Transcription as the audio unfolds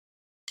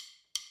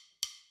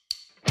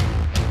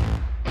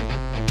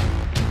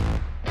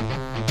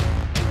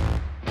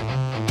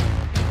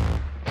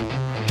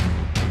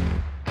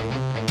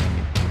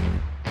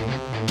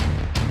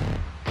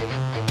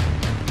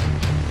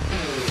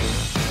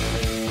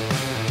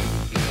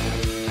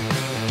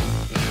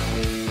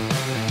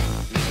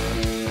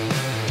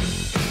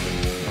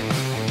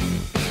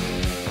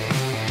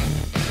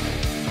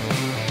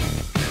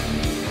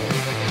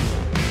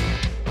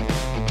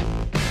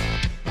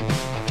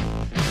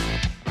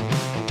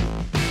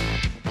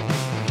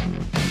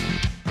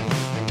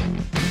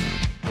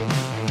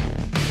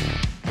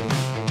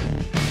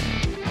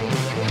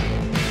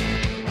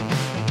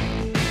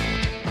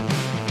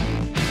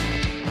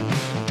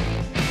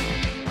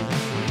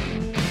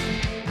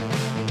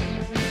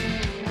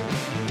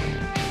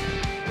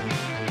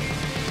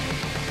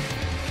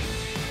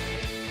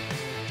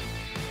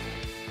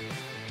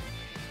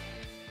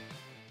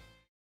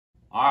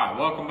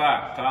welcome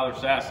back. Tyler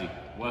Sassy,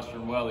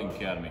 Western Welding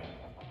Academy.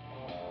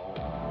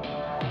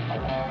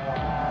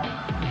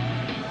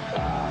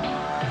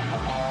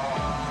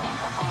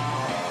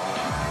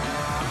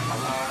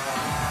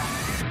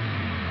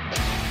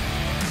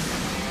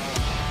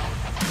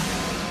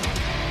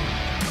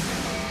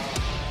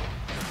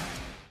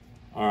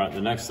 All right,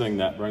 the next thing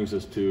that brings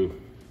us to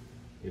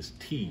is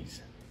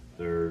tees.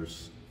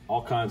 There's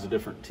all kinds of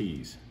different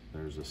tees.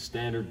 There's a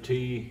standard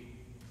tee,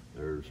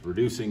 there's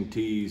reducing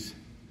tees,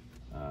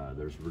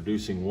 there's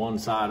reducing one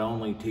side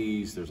only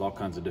tees. There's all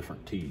kinds of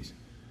different tees.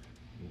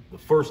 The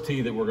first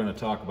tee that we're going to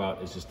talk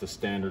about is just a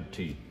standard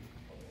tee.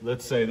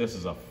 Let's say this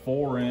is a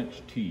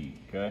 4-inch tee,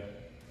 okay?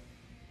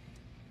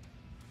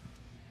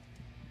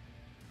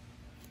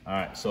 All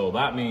right, so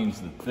that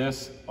means that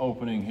this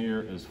opening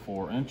here is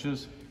 4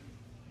 inches,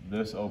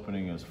 this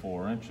opening is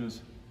 4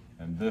 inches,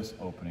 and this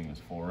opening is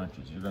 4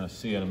 inches. You're going to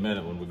see in a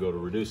minute when we go to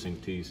reducing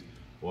tees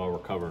while we're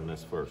covering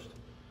this first.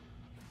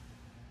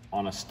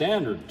 On a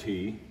standard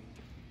tee,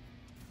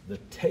 the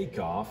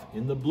takeoff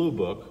in the blue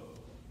book,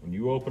 when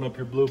you open up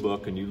your blue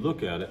book and you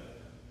look at it,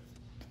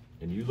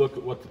 and you look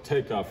at what the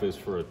takeoff is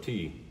for a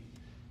tee,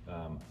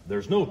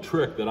 there's no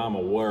trick that I'm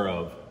aware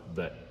of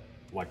that,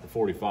 like the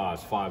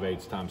 45s,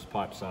 5/8 times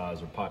pipe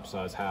size, or pipe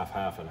size half,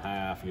 half, and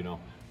half, you know.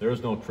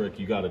 There's no trick.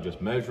 You got to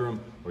just measure them,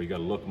 or you got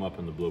to look them up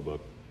in the blue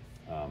book.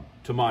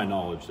 To my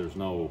knowledge, there's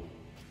no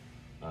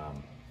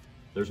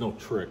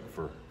trick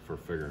for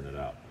figuring it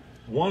out.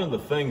 One of the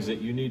things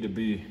that you need to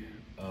be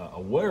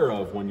aware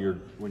of when you're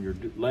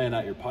laying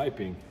out your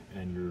piping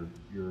and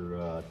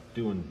you're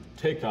doing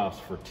takeoffs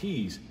for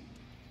tees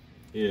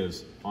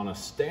is on a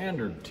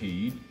standard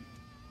tee,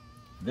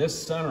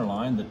 this center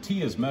line, the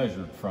tee is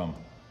measured from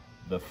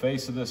the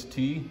face of this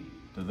tee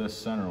to this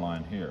center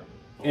line here.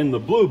 In the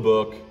blue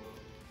book,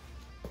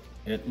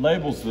 it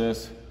labels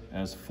this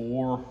as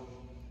 4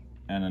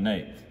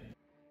 1/8.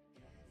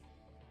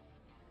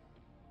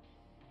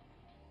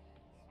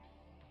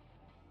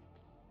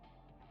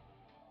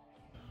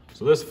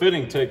 So this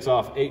fitting takes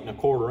off 8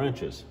 1/4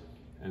 inches.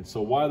 And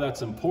so why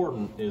that's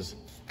important is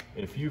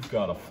if you've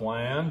got a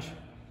flange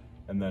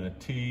and then a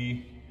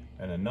T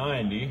and a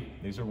 90,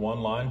 these are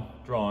one line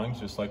drawings,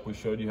 just like we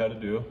showed you how to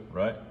do,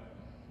 right?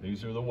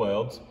 These are the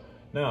welds.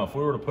 Now, if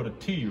we were to put a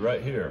T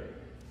right here,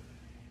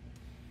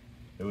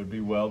 it would be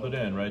welded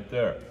in right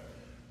there.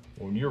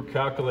 When you're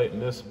calculating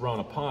this run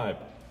of pipe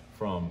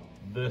from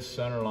this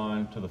center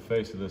line to the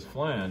face of this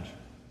flange,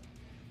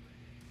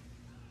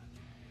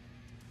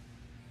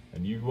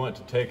 and you went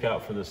to take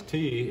out for this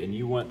T, and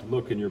you went to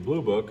look in your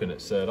blue book and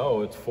it said,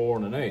 oh, it's 4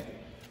 1/8.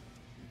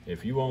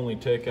 If you only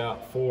take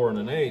out 4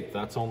 1/8,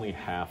 that's only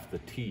half the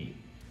T.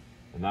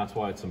 And that's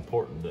why it's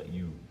important that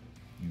you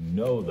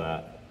know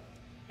that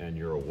and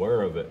you're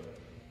aware of it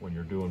when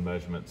you're doing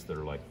measurements that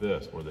are like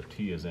this, where the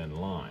T is in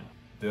line.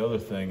 The other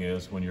thing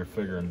is when you're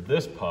figuring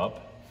this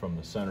pup from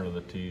the center of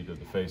the T to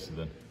the face of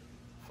the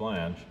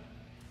flange,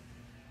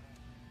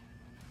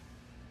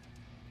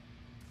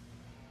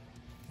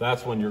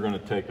 that's when you're going to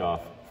take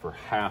off for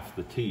half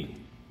the T,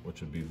 which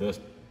would be this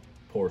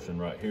portion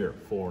right here,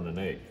 4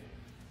 1/8.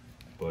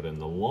 But in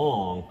the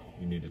long,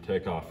 you need to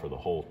take off for the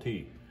whole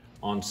T.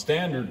 On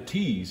standard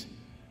T's,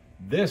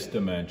 this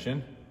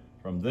dimension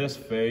from this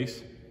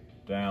face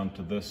down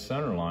to this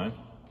center line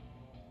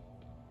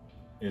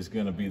is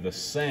going to be the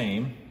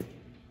same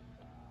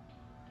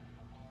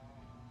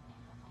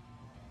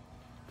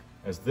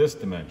as this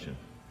dimension.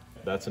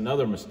 That's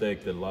another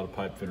mistake that a lot of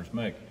pipe fitters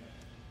make.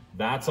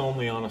 That's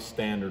only on a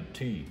standard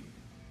T.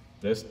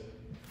 This,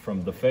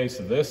 from the face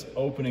of this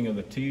opening of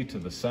the T to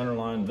the center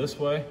line this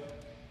way,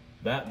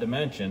 that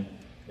dimension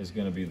is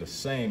going to be the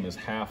same as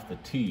half the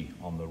T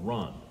on the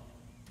run.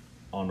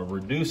 On a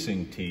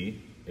reducing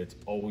T, it's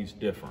always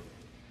different.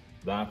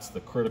 That's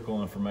the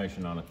critical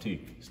information on a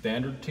T.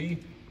 Standard T,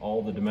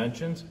 all the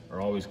dimensions are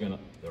always gonna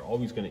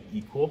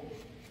equal.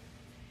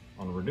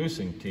 On a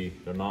reducing T,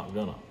 they're not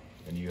gonna,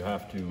 and you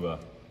have to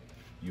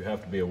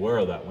be aware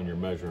of that when you're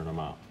measuring them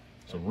out.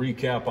 So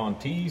recap on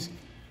T's: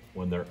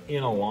 when they're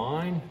in a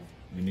line,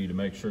 you need to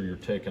make sure you're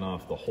taking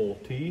off the whole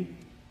T.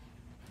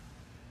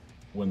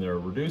 When they're a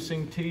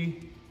reducing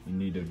T, you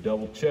need to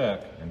double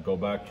check and go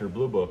back to your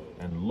blue book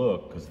and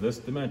look, because this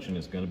dimension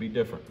is going to be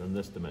different than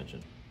this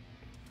dimension.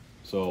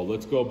 So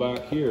let's go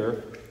back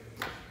here.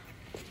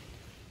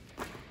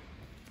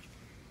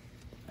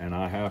 And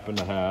I happen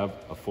to have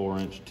a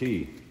 4-inch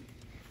T.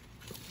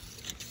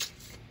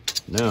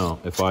 Now,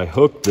 if I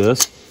hook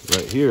this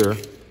right here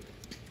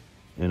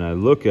and I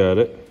look at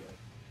it,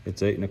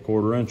 it's 8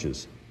 1/4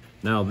 inches.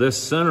 Now this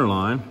center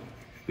line,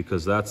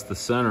 because that's the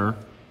center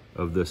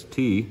of this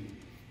T,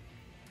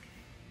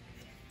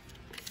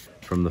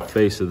 from the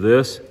face of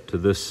this to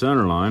this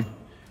center line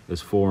is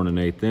 4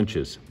 1/8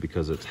 inches,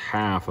 because it's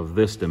half of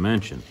this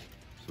dimension.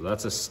 So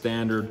that's a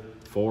standard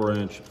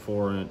 4-inch,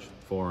 4-inch,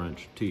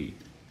 4-inch T.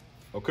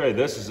 Okay,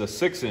 this is a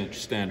 6-inch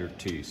standard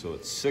T, so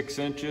it's 6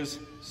 inches,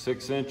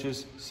 6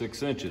 inches,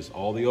 6 inches.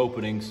 All the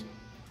openings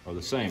are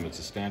the same. It's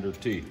a standard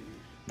T.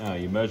 Now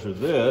you measure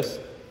this,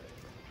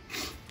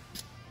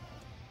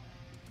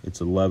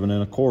 it's 11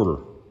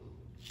 1/4.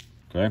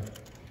 Okay,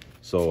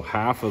 so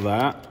half of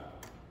that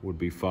would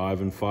be 5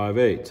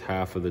 5/8,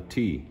 half of the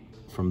T.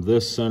 From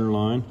this center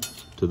line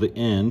to the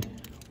end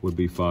would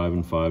be 5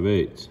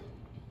 5/8,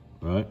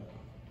 right?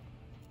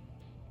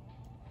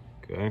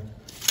 Okay,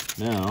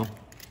 now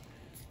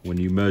when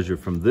you measure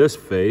from this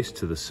face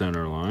to the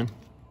center line,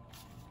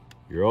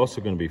 you're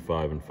also going to be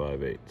 5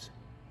 5/8.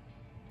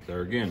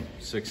 There again,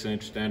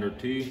 6-inch standard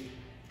T,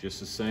 just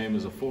the same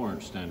as a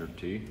 4-inch standard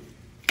T.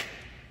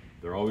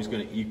 They're always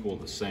going to equal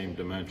the same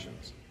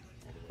dimensions.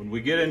 When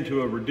we get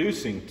into a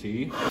reducing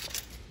T,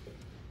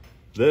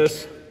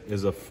 this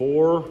is a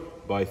 4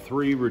 by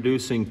 3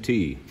 reducing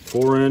T.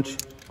 4-inch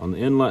on the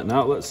inlet and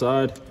outlet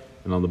side,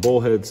 and on the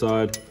bullhead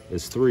side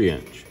is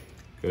 3-inch.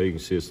 Okay, you can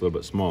see it's a little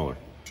bit smaller.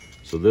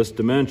 So this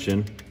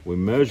dimension, we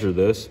measure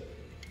this.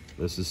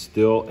 This is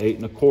still 8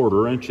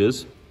 1/4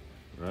 inches,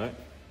 right?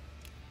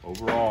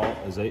 Overall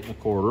is 8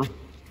 1/4.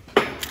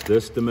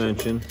 This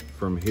dimension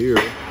from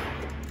here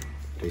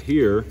to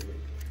here,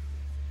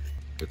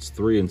 it's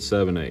 3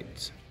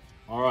 7/8.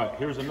 All right,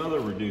 here's another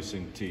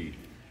reducing T.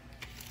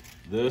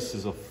 This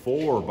is a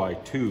 4 by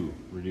 2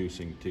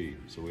 reducing T.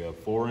 So we have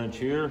 4-inch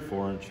here,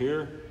 4-inch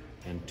here,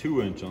 and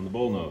 2-inch on the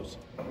bull nose.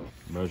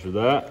 Measure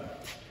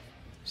that,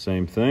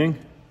 same thing,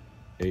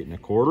 8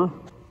 1/4.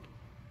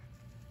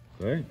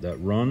 Okay, that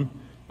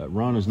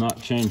run is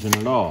not changing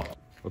at all.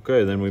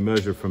 Okay, then we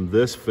measure from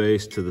this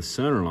face to the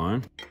center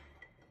line.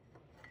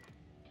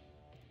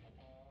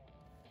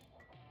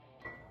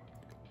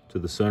 To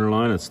the center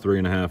line, it's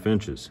 3 1/2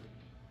 inches.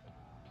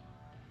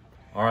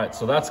 All right,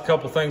 so that's a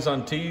couple things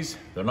on T's.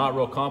 They're not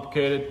real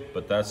complicated,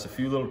 but that's a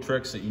few little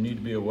tricks that you need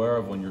to be aware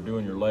of when you're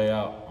doing your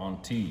layout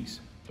on T's.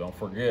 Don't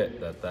forget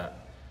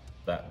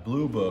that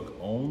blue book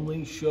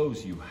only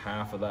shows you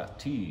half of that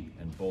T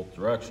in both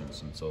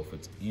directions. And so if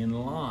it's in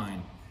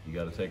line, you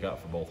got to take out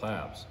for both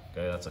halves.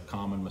 Okay, that's a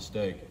common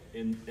mistake.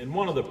 In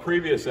one of the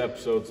previous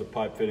episodes of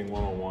Pipe Fitting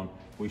 101,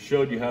 we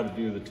showed you how to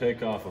do the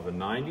takeoff of a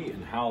 90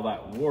 and how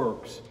that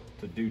works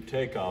to do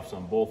takeoffs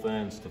on both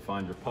ends to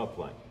find your pup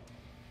length.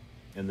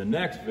 In the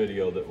next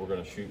video that we're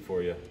going to shoot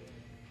for you,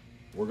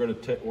 we're going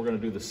to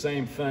do the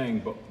same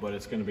thing, but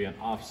it's going to be an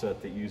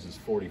offset that uses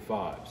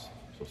 45s.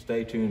 So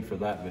stay tuned for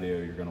that video.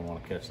 You're going to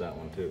want to catch that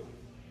one too.